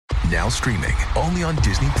Now streaming only on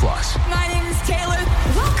Disney+. My name is Taylor.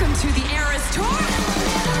 Welcome to the Eras Tour.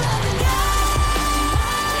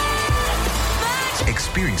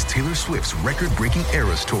 Experience Taylor Swift's record-breaking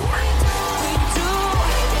Eras Tour.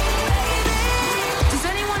 Does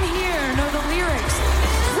anyone here know the lyrics?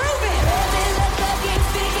 Prove it!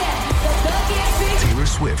 Taylor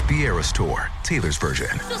Swift The Eras Tour, Taylor's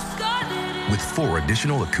version, with 4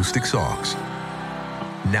 additional acoustic songs.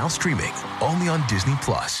 Now streaming only on Disney+.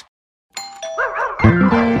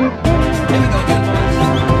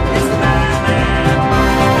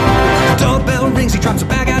 Doorbell rings, he drops a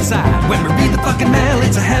bag outside. When we read the fucking mail,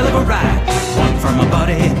 it's a hell of a ride. 1 for my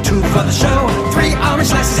buddy, 2 for the show, 3 orange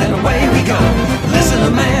slices and away we go. Listen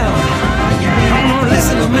to mail,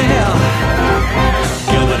 listen to mail.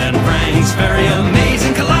 Gilbert and Frank's very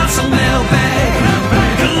amazing colossal mailbag.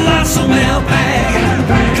 Colossal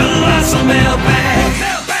mailbag. Colossal mailbag.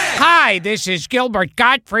 Hi, this is Gilbert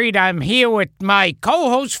Gottfried. I'm here with my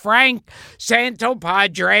co-host Frank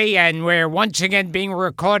Santopadre, and we're once again being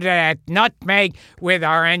recorded at Nutmeg with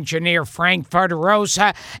our engineer Frank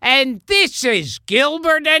Ferderosa. And this is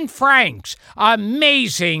Gilbert and Frank's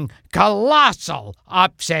amazing, colossal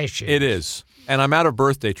obsession. It is. And I'm out of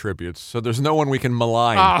birthday tributes, so there's no one we can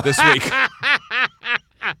malign this week.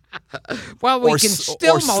 Well, we Or can s-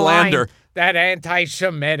 still or malign slander. that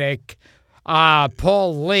anti-Semitic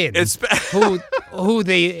Paul Lynn, who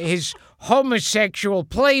his homosexual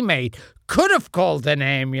playmate could have called an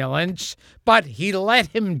ambulance, but he let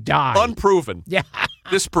him die. Unproven. Yeah.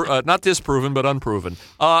 Not disproven, but unproven.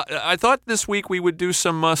 I thought this week we would do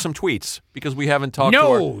some tweets because we haven't talked to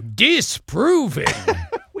No, disproven.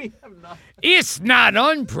 We have not. It's not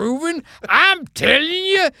unproven. I'm telling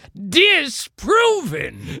you,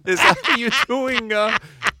 disproven. Is that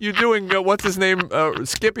you doing what's his name?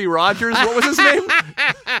 Skippy Rogers? What was his name?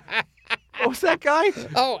 What was that guy?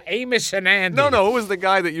 Oh, Amos and Andy. No, who was the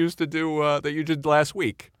guy that used to do that you did last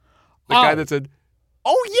week? The guy that said,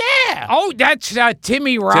 "Oh yeah." Oh, that's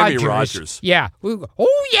Timmy Rogers. Timmy Rogers. Yeah.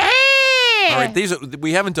 Oh, yeah. All right,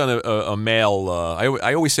 we haven't done a mail.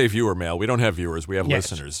 I always say viewer mail. We don't have viewers. We have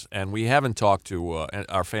listeners, and we haven't talked to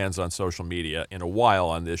our fans on social media in a while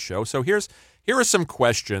on this show. So here are some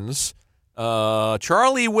questions.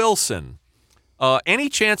 Charlie Wilson. Any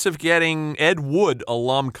chance of getting Ed Wood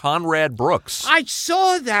alum Conrad Brooks? I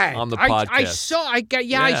saw that on the podcast.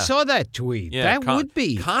 I saw that tweet. Yeah, that would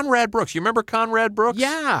be Conrad Brooks. You remember Conrad Brooks?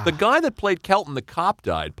 Yeah. The guy that played Kelton the cop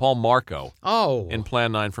died, Paul Marco. Oh. In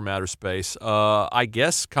Plan 9 from Outer Space. I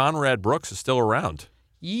guess Conrad Brooks is still around.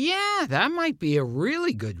 Yeah, that might be a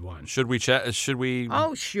really good one. Should we chat? Should we?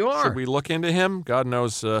 Oh, sure. Should we look into him? God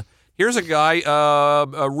knows. Here's a guy,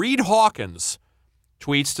 Reed Hawkins,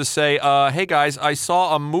 tweets to say, hey, guys, I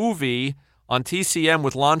saw a movie on TCM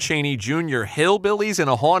with Lon Chaney Jr., Hillbillies in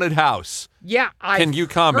a Haunted House. Yeah, Can you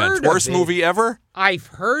comment? Worst movie ever? I've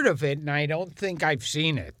heard of it, and I don't think I've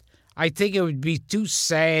seen it. I think it would be too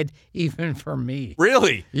sad even for me.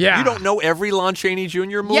 Really? Yeah. You don't know every Lon Chaney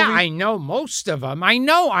Jr. movie? Yeah, I know most of them. I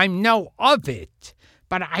know of it,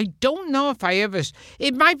 but I don't know if I ever.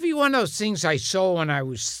 It might be one of those things I saw when I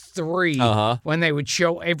was 3, when they would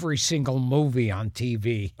show every single movie on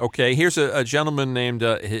TV. Okay, here's a gentleman named,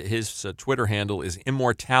 his Twitter handle is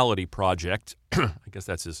Immortality Project. I guess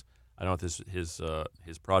that's his, I don't know if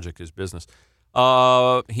his project, his business.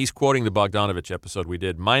 He's quoting the Bogdanovich episode we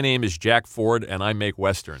did. My name is Jack Ford, and I make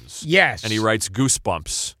Westerns. Yes. And he writes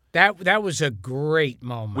Goosebumps. That was a great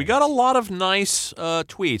moment. We got a lot of nice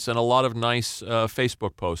tweets and a lot of nice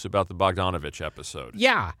Facebook posts about the Bogdanovich episode.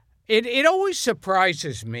 Yeah. It always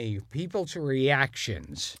surprises me, people's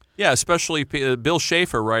reactions. Yeah, especially Bill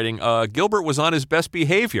Schaefer writing, Gilbert was on his best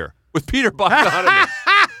behavior with Peter Bogdanovich.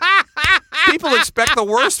 People expect the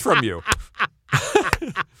worst from you.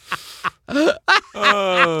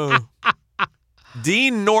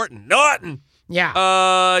 Dean Norton.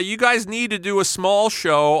 Yeah. You guys need to do a small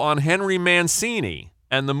show on Henry Mancini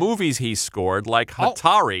and the movies he scored, like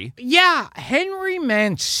Hatari. Yeah, Henry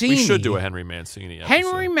Mancini. We should do a Henry Mancini episode.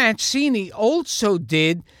 Henry Mancini also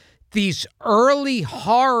did these early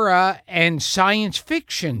horror and science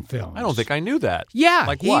fiction films. I don't think I knew that. Yeah.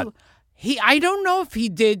 Like what? I don't know if he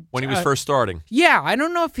did... When he was first starting. Yeah, I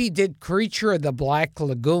don't know if he did Creature of the Black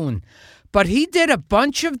Lagoon, but he did a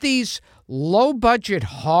bunch of these low-budget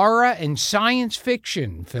horror and science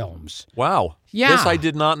fiction films. Wow. Yeah. This I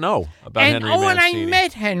did not know about Henry Mancini. And I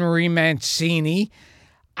met Henry Mancini.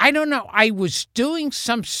 I don't know. I was doing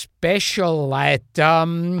some special at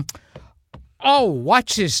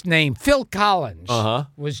what's his name? Phil Collins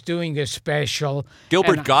was doing a special.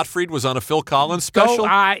 Gilbert Gottfried was on a Phil Collins special?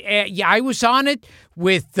 I was on it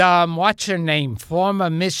with, what's her name? Former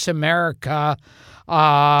Miss America.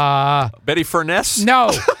 Betty Furness?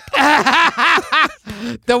 No.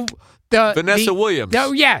 Vanessa Williams.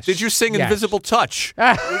 Yes. Did you sing Invisible Touch? You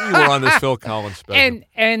were on this Phil Collins special.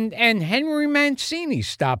 And Henry Mancini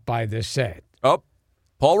stopped by the set. Oh,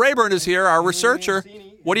 Paul Rayburn is here, our researcher.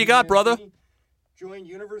 What do you got, brother? Joined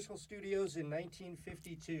Universal Studios in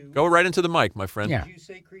 1952. Go right into the mic, my friend. Yeah. Did you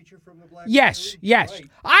say Creature from the Black Yes, Lagoon? yes. Right.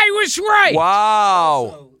 I was right. Wow.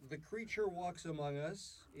 So, the creature walks among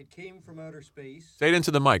us. It came from outer space. Say it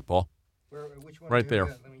into the mic, Paul. Which one? Right there.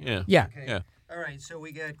 Let me- Yeah. Yeah. Okay. Yeah. All right, so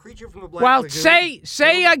we got Creature from the Black Well, Lagoon.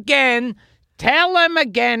 say again. Tell them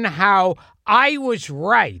again how I was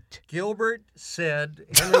right. Gilbert said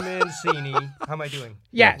Henry Mancini. How am I doing?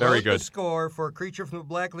 Yes. Very Wrote good. The score for Creature from the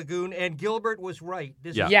Black Lagoon, and Gilbert was right.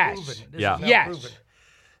 This is Yes. proven. This Yeah. is now Yes. proven.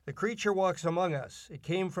 The creature walks among us. It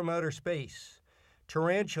came from outer space.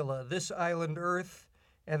 Tarantula, This Island Earth,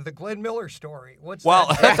 and the Glenn Miller story. What's Well,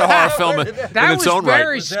 that? that's a horror film in That its was own very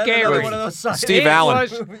right. Was that scary. another one of those sci- Steve It Allen.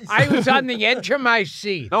 was- I was on the edge of my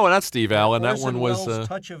seat. No, not Steve Allen. That Orson one was Welles'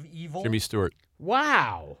 Touch of Evil, Jimmy Stewart.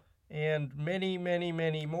 Wow. and many, many,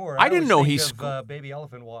 many more. I didn't know always he think of, Baby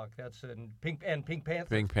Elephant Walk. That's in Pink Panther.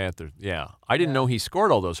 Pink Panther. Yeah. I didn't know he scored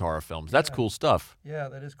all those horror films. That's cool stuff. Yeah,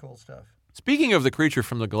 that is cool stuff. Speaking of the creature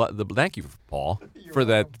from the thank you, Paul, for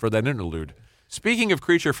that interlude. Speaking of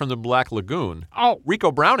Creature from the Black Lagoon, Rico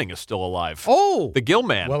Browning is still alive. Oh. The Gill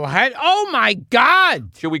Man. Well, oh my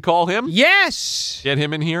God. Should we call him? Yes. Get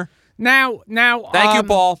him in here? Now. Thank you,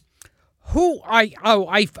 Paul. Blake.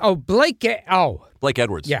 Blake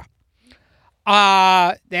Edwards. Yeah.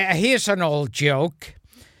 Here's an old joke.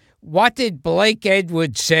 What did Blake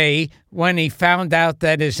Edwards say when he found out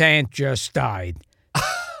that his aunt just died?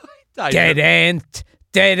 Dead aunt.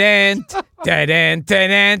 Dead aunt. Dead aunt.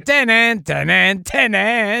 Dead aunt. Dead aunt. Dead aunt. Dead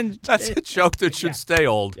aunt. That's a joke that should stay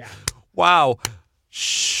old. Yeah. Wow.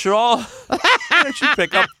 Sean, where did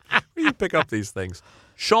you pick up these things?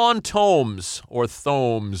 Sean Tomes, or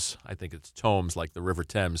Thomes, I think it's Tomes, like the River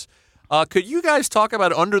Thames. Could you guys talk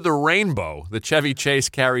about Under the Rainbow, the Chevy Chase,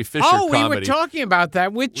 Carrie Fisher comedy? We were talking about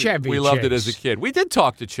that with Chevy We loved it Chase. as a kid. We did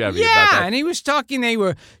talk to Chevy Yeah, about that. and he was talking, they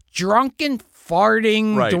were drunken,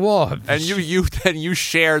 farting Right. dwarves. And you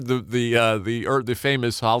shared the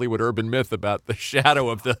famous Hollywood urban myth about the shadow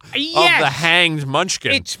of the hanged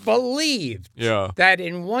Munchkin. It's believed Yeah. that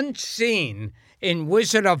in one scene in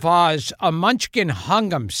Wizard of Oz, a Munchkin hung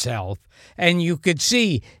himself, and you could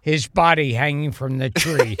see his body hanging from the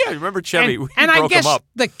tree. Yeah, remember Chevy? We and broke I guess him up.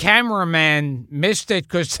 the cameraman missed it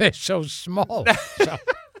because they're so small. So,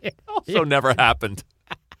 Also never happened.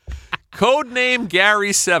 Codename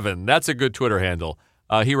Gary7. That's a good Twitter handle.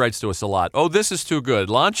 He writes to us a lot. Oh, this is too good.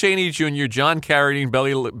 Lon Chaney Jr., John Carradine,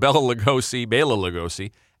 Bela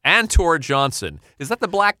Lugosi, and Tor Johnson. Is that the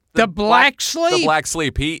Black Sleep? The Black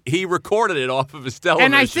Sleep. He recorded it off of his television.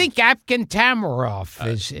 And I think Apkin Tamaroff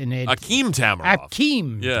is in it. Akeem Tamaroff.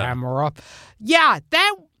 Tamaroff. Yeah,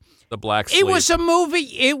 The Black Sleep. it was a movie.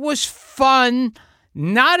 It was fun.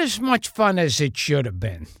 Not as much fun as it should have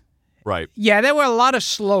been. Right. Yeah, there were a lot of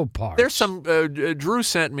slow parts. There's some. Drew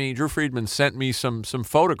Friedman sent me some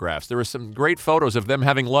photographs. There were some great photos of them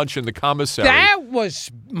having lunch in the commissary. That was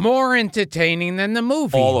more entertaining than the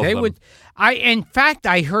movie. All of them. In fact,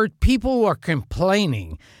 I heard people were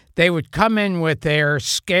complaining. They would come in with their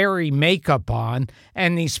scary makeup on,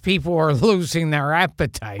 and these people were losing their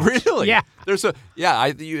appetite. Really? Yeah.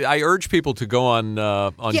 I urge people to go on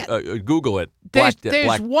Google it.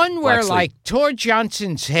 There's one where, Black Sleep. like, Tor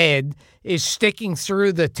Johnson's head is sticking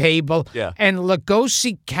through the table, and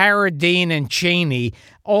Lugosi, Carradine, and Cheney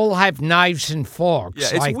all have knives and forks. Yeah,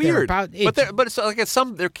 it's like weird. but it's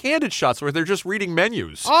like they're candid shots where they're just reading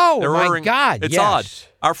menus. Oh, They're my ordering- God, It's yes. odd.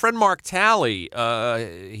 Our friend Mark Talley,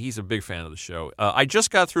 he's a big fan of the show. I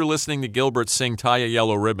just got through listening to Gilbert sing Tie a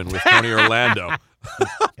Yellow Ribbon with Tony Orlando.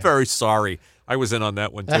 Very sorry. I was in on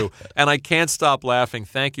that one, too. And I can't stop laughing.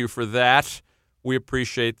 Thank you for that. We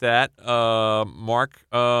appreciate that. Mark,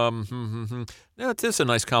 that is a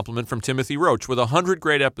nice compliment from Timothy Roach. With 100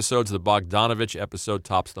 great episodes, the Bogdanovich episode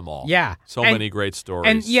tops them all. Yeah. So many great stories.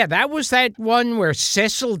 And, yeah, that was that one where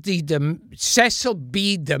Cecil B. DeMille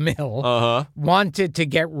wanted to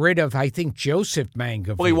get rid of, I think, Joseph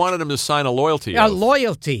Mankiewicz. Well, he wanted him to sign a loyalty A oath.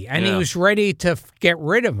 loyalty, and he was ready to get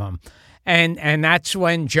rid of him. And that's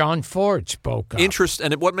when John Ford spoke up. And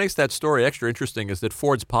what makes that story extra interesting is that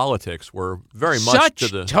Ford's politics were very much to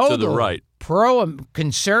the right.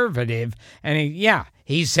 Pro-conservative, and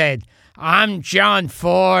he said, I'm John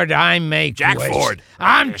Ford. I make Jack whiskey. Ford.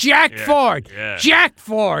 I'm Jack Ford. yeah. Jack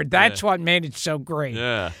Ford. That's what made it so great.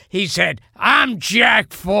 Yeah. He said, I'm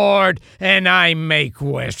Jack Ford, and I make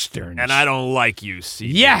westerns. And I don't like you,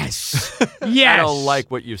 CJ. Yes. Yes. I don't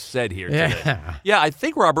like what you said here today. Yeah. Yeah, I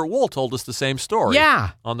think Robert Wool told us the same story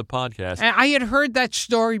on the podcast. I had heard that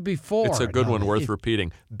story before. It's a good one worth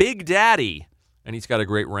repeating. Big Daddy. And he's got a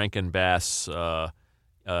great Rankin Bass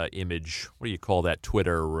image. What do you call that?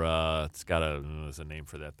 Twitter. It's got there's a name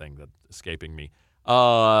for that thing that's escaping me.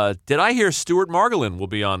 Did I hear Stuart Margolin will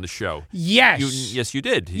be on the show? Yes. Yes, you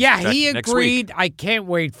did. He's Yeah, back he next agreed. week. I can't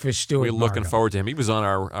wait for Stuart. We're looking forward to him. He was on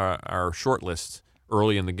our short list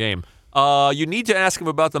early in the game. You need to ask him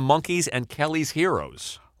about the Monkees and Kelly's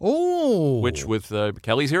Heroes. Oh. Which with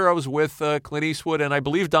Kelly's Heroes with Clint Eastwood and I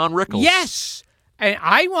believe Don Rickles. Yes. And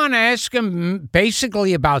I want to ask him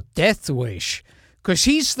basically about Death Wish, because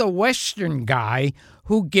he's the Western guy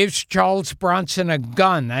who gives Charles Bronson a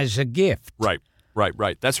gun as a gift. Right.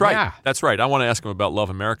 That's right. Yeah. That's right. I want to ask him about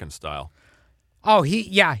Love American Style. Oh,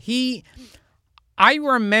 I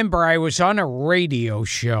remember I was on a radio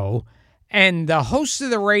show, and the host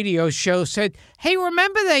of the radio show said, hey,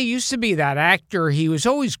 remember there used to be that actor, he was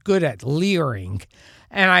always good at leering.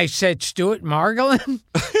 And I said, Stuart Margolin?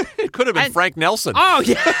 It could have been Frank Nelson. Oh,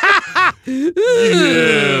 yeah.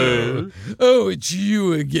 Oh, it's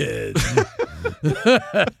you again.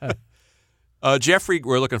 Jeffrey,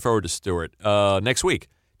 we're looking forward to Stuart next week.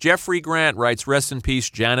 Jeffrey Grant writes, rest in peace,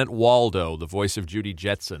 Janet Waldo, the voice of Judy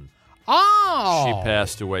Jetson. Oh. She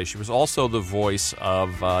passed away. She was also the voice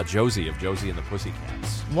of Josie and the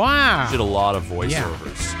Pussycats. Wow. She did a lot of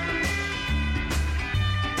voiceovers.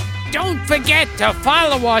 Don't forget to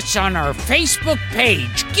follow us on our Facebook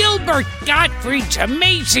page, Gilbert Gottfried's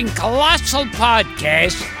Amazing Colossal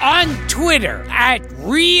Podcast, on Twitter at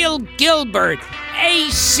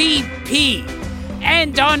RealGilbertACP,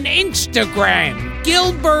 and on Instagram,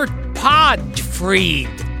 Gilbert Podfried.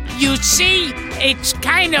 You see, it's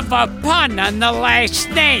kind of a pun on the last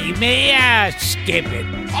name. Yeah, skip it.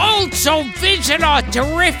 Also, visit our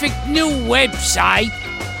terrific new website,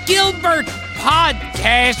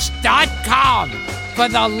 GilbertPodcast.com, for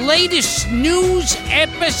the latest news,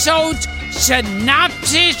 episodes,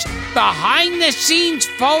 synopsis, behind-the-scenes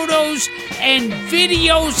photos, and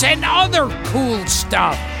videos, and other cool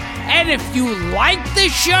stuff. And if you like the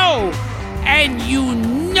show, and you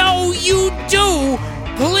know you do,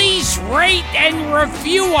 please rate and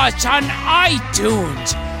review us on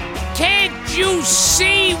iTunes. Can't you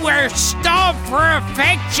see we're starved for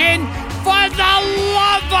affection? For the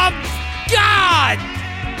love of God!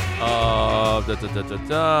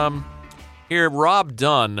 Here, Rob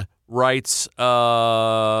Dunn writes,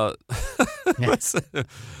 let's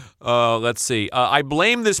see. I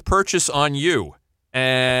blame this purchase on you.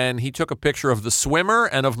 And he took a picture of The Swimmer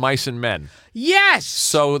and of Mice and Men. Yes!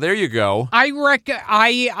 So there you go.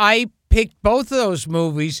 I picked both of those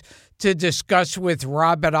movies to discuss with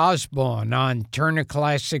Robert Osborne on Turner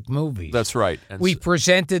Classic Movies. That's right. And we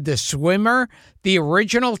presented The Swimmer, the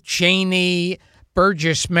original Cheney,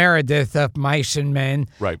 Burgess Meredith of Mice and Men,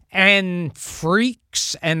 right, and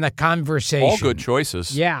Freaks and The Conversation. All good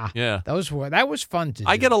choices. Yeah. That was fun to do.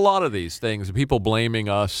 I get a lot of these things. People blaming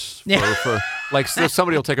us for like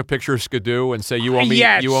somebody will take a picture of Skidoo and say you owe me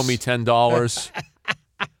 $10.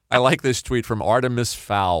 I like this tweet from Artemis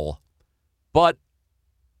Fowl. But ...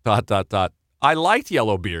 I liked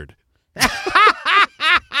Yellowbeard.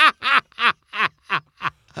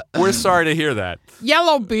 We're sorry to hear that.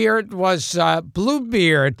 Yellowbeard was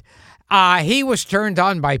Bluebeard. He was turned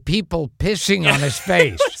on by people pissing on his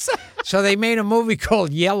face. So they made a movie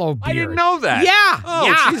called Yellowbeard. I didn't know that. Yeah.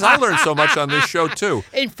 Oh, jeez, I learned so much on this show, too.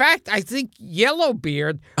 In fact, I think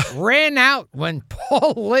Yellowbeard ran out when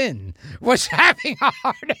Paul Lynde was having a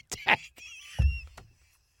heart attack.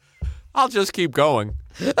 I'll just keep going.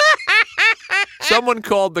 Someone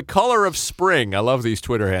called The Color of Spring. I love these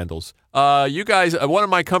Twitter handles. You guys, one of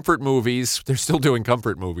my comfort movies, they're still doing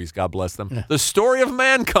comfort movies, God bless them. The Story of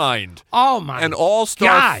Mankind. Oh, my An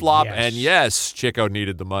all-star flop. Yes. And yes, Chico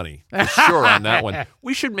needed the money. For sure on that one.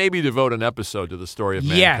 We should maybe devote an episode to The Story of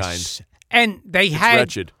Mankind. Yes. And they had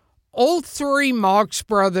wretched. all three Marx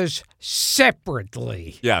Brothers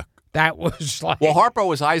separately. Yeah. That was like... Well, Harpo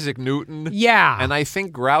was Isaac Newton. Yeah. And I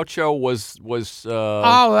think Groucho was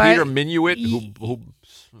Peter Minuit,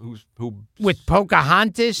 who with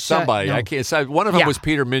Pocahontas. Somebody. No. I can't say. One of them was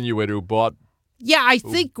Peter Minuit, who bought... Yeah, I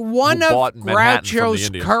think one of Groucho's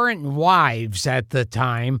Indians. current wives at the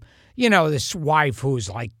time, this wife who's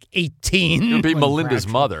like 18. It would be Melinda's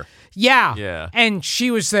mother. Yeah. Yeah. And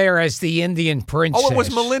she was there as the Indian princess. Oh, it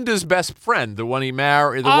was Melinda's best friend, the one he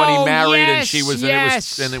married. And she was,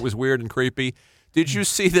 and it was weird and creepy. Did you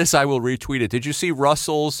see this? I will retweet it. Did you see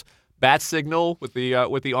Russell's bat signal with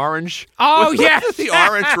the orange? Oh, yeah. The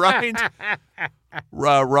orange rind.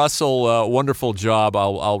 Russell, wonderful job.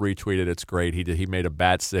 I'll retweet it. It's great. He made a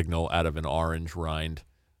bat signal out of an orange rind.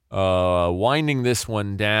 Winding this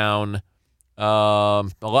one down. A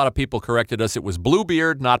lot of people corrected us. It was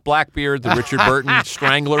Bluebeard, not Blackbeard, the Richard Burton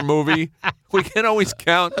Strangler movie. We can always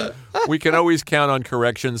count on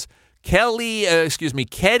corrections.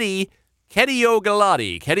 Ketty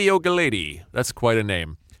Ogalati. That's quite a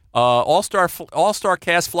name. All-star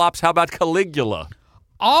cast flops. How about Caligula?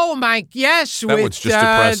 Oh, my, yes. That one's just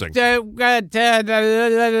depressing.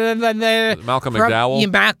 Malcolm McDowell? Yeah,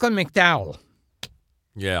 Malcolm McDowell.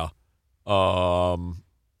 Yeah.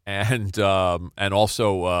 And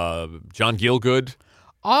also John Gielgud.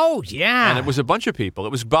 Oh, yeah. And it was a bunch of people.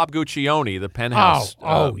 It was Bob Guccione, the Penthouse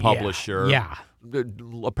publisher. Yeah.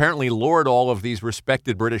 Apparently lured all of these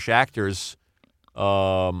respected British actors.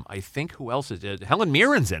 I think who else is it? Helen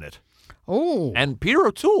Mirren's in it. Oh. And Peter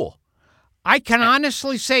O'Toole. I can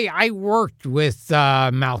honestly say I worked with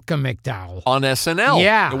Malcolm McDowell. On SNL.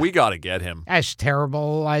 Yeah. We got to get him. As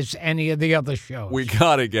terrible as any of the other shows. We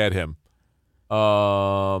got to get him.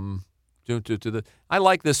 I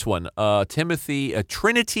like this one.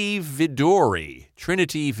 Trinity Vidori.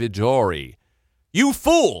 You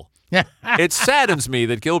fool! It saddens me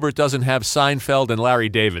that Gilbert doesn't have Seinfeld and Larry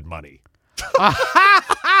David money.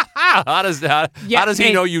 How does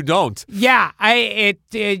he know you don't? Yeah,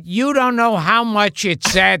 you don't know how much it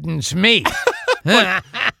saddens me. But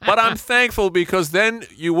I'm thankful because then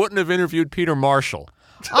you wouldn't have interviewed Peter Marshall.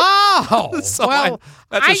 Oh, So well,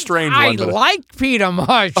 that's a strange one. I like Peter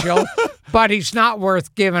Marshall, but he's not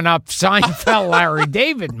worth giving up Seinfeld Larry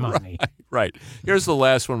David money. Right. Here's the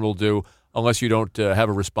last one we'll do, unless you don't have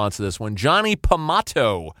a response to this one. Johnny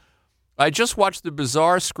Pamato. I just watched the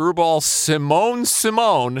bizarre screwball Simone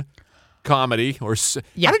comedy. How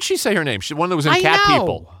did she say her name? She's one that was in Cat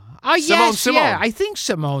People. Oh, Simone. Yeah, I think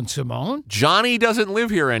Simone. Johnny doesn't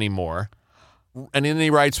live here anymore. And then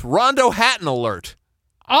he writes, Rondo Hatton alert.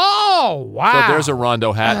 Oh, wow. So there's a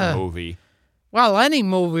Rondo Hatton movie. Well, any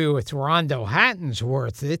movie with Rondo Hatton's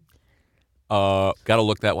worth it. Got to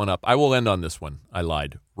look that one up. I will end on this one. I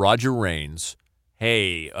lied. Roger Raines.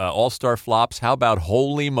 Hey, all-star flops. How about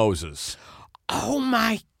Holy Moses? Oh,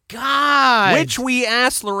 my God. Which we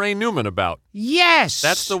asked Lorraine Newman about. Yes.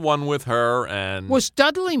 That's the one with her and... Was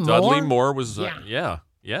Dudley Moore? Dudley Moore was... Yeah.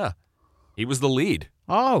 He was the lead.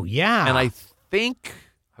 Oh, yeah. And I think...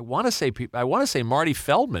 I want to say Marty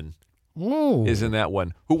Feldman is in that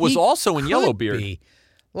one, who was also in Yellowbeard. Be.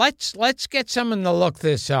 Let's get someone to look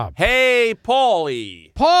this up. Hey,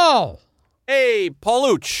 Paulie. Paul. Hey,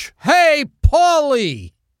 Pauluch. Hey,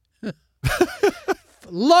 Paulie.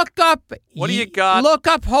 Look up. What do you got? Look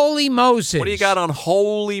up Holy Moses. What do you got on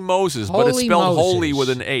Holy Moses? But it's spelled holy with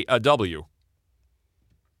a W.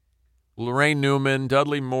 Lorraine Newman,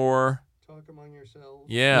 Dudley Moore. Talk among yourselves.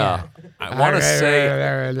 Yeah. I want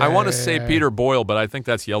to say Peter Boyle, but I think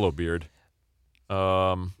that's Yellowbeard.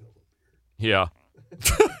 Yeah.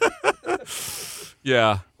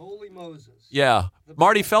 Yeah. Holy Moses. Yeah.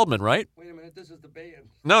 Marty Feldman, right? Wait a minute, this is the band.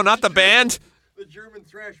 No, not the band. The German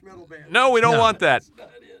thrash metal band. No, we don't want that. That's not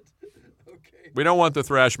it. Okay. We don't want the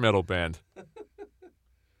thrash metal band.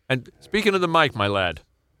 And speaking of the mic, my lad.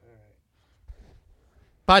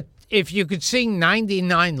 But if you could sing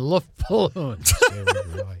 99 Luftballons.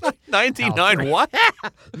 99 what?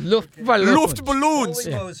 Luftballons. Luftballons.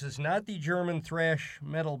 Holy Moses, not the German thrash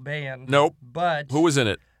metal band. Nope. But Who was in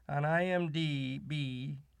it? on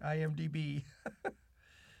IMDb.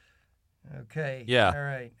 Okay. Yeah. All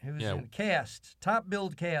right. Who's Yeah. in cast? Top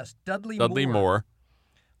billed cast. Dudley Moore.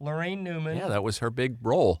 Lorraine Newman. Yeah, that was her big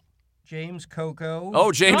role. James Coco.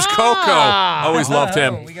 Oh, James Coco. Always loved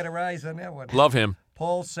him. We got a rise on that one. Love him.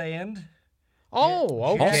 Paul Sand.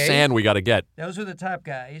 Oh, okay. Paul Sand we got to get. Those are the top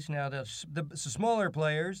guys. Now, the smaller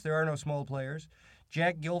players, there are no small players.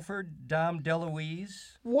 Jack Gilford, Dom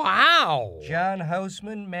DeLuise. Wow. John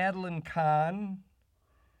Houseman, Madeline Kahn,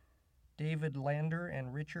 David Lander,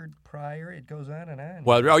 and Richard Pryor. It goes on and on.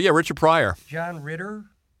 Well, Richard Pryor. John Ritter.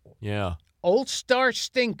 Yeah. Old Star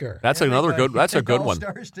Stinker. That's another good. That's a good one. Old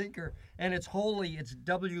Star Stinker, and it's Holy. It's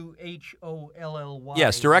WHOLLY.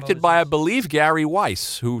 Yes, directed by I believe Gary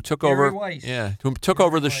Weiss, who took over. Weiss. Yeah, who took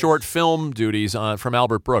over the short film duties from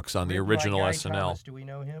Albert Brooks on the original Guy SNL. Thomas. Do we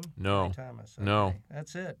know him? No. Guy Thomas. Okay. No.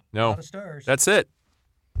 That's it. No. A lot of stars. That's it.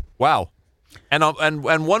 Wow. And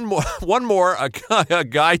one more. A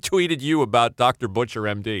guy tweeted you about Dr. Butcher,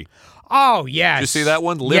 MD. Oh, yes. Did you see that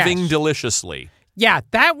one? Living Yes. Deliciously. Yeah,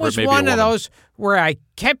 that was maybe one a of woman. those where I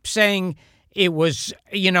kept saying it was,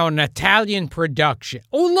 an Italian production.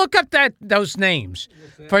 Oh, look up those names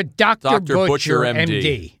for Dr. Butcher,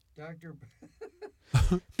 MD.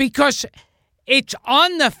 Because it's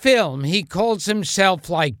on the film. He calls himself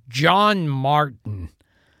like John Martin.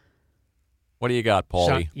 What do you got,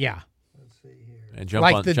 Paulie? Yeah. And jump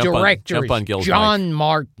Like on, the jump director on, jump on is Gil's John mic.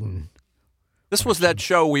 Martin. This was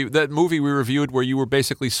that movie we reviewed where you were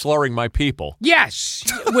basically slurring my people. Yes,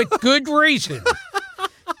 with good reason.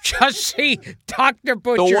 Just see Dr.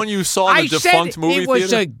 Butcher. The one you saw in the defunct movie it was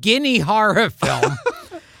theater? a Guinea horror film.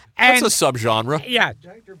 That's And a subgenre. yeah,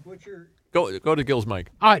 Dr. Butcher. Go to Gil's mic.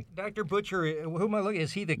 Dr. Butcher, who am I looking at?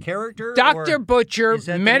 Is he the character? Dr. Butcher, is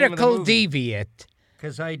that the name of the medical movie? deviant.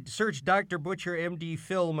 Because I searched Dr. Butcher MD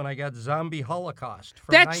film and I got Zombie Holocaust.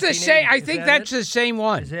 From That's the same. 1980. I Is think that that's it? the same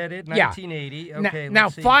one. Is that it? Yeah. 1980. Now- Okay. now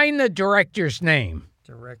let's see. find the director's name.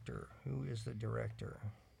 Director. Who is the director?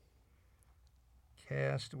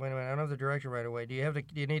 Cast. Wait a minute. I don't have the director right away. Do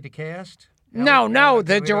you need the cast? No, okay, the we don't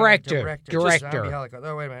have director. Just Director. Zombie Holocaust.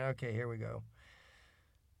 Oh, wait a minute. Okay, here we go.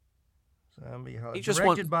 Zombie Holocaust. He just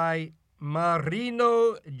Directed by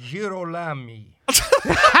Marino Girolami.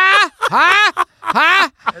 Ha?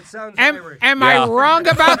 That sounds Am Irish. I Yeah. wrong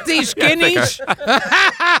about these guineas?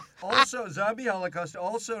 Also, Zombie Holocaust,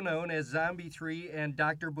 also known as Zombie 3 and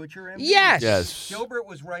Dr. Butcher MD. Yes. Yes. Gilbert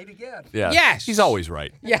was right again. Yes. He's always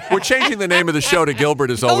right. Yeah. We're changing the name of the show to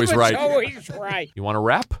Gilbert is always Gilbert's right. Always right. You want to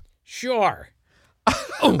rap? Sure.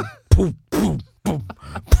 Boom, boom, boom, boom,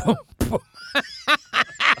 boom, boom.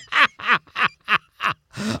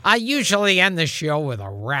 I usually end the show with a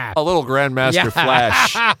rap. A little Grandmaster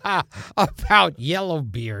Flash. About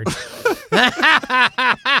Yellowbeard.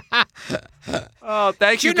 Oh,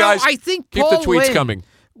 thank you, You know, guys. I think Keep Paul the tweets Lynn coming.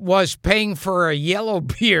 was paying for a yellow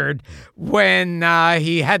beard when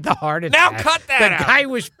he had the heart attack. Now cut that The out. guy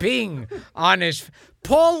was peeing on his...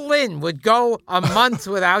 Paul Lynn would go a month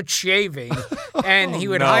without shaving, and he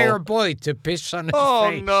would no. hire a boy to piss on his Oh,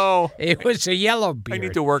 face. no. It was a yellow I beard.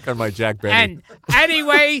 need to work on my Jack Benny. And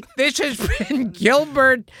anyway, this has been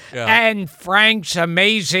Gilbert Yeah. and Frank's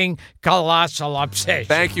amazing colossal obsession.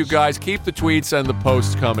 Thank you, guys. Keep the tweets and the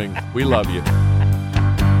posts coming. We love you.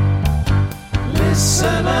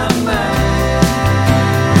 Listener man.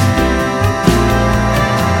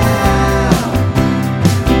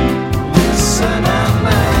 Listener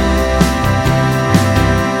man.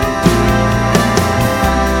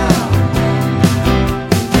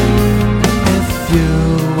 If you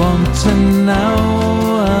want to know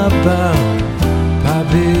about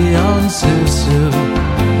Papillon Susu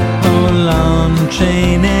or Lon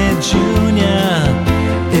Chaney Jr.,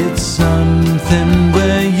 it's something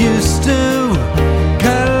we're used to.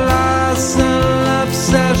 Colossal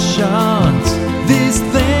obsessions, these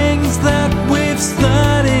things that we've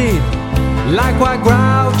studied, like why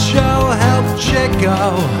Groucho helped Chico,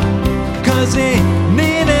 'cause he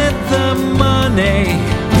needed the money.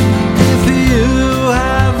 If you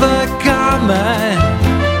have a comment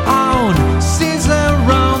on Cesar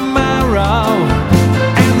Romero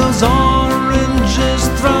and those oranges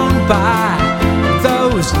thrown by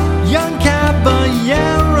those young caballeros,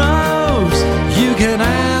 you can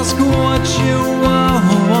ask what you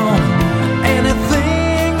want,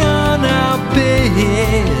 anything on our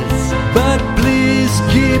biz, but please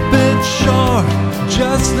keep it short,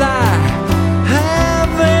 just like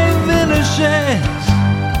Harvey finishes.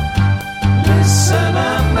 Listen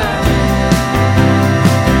up.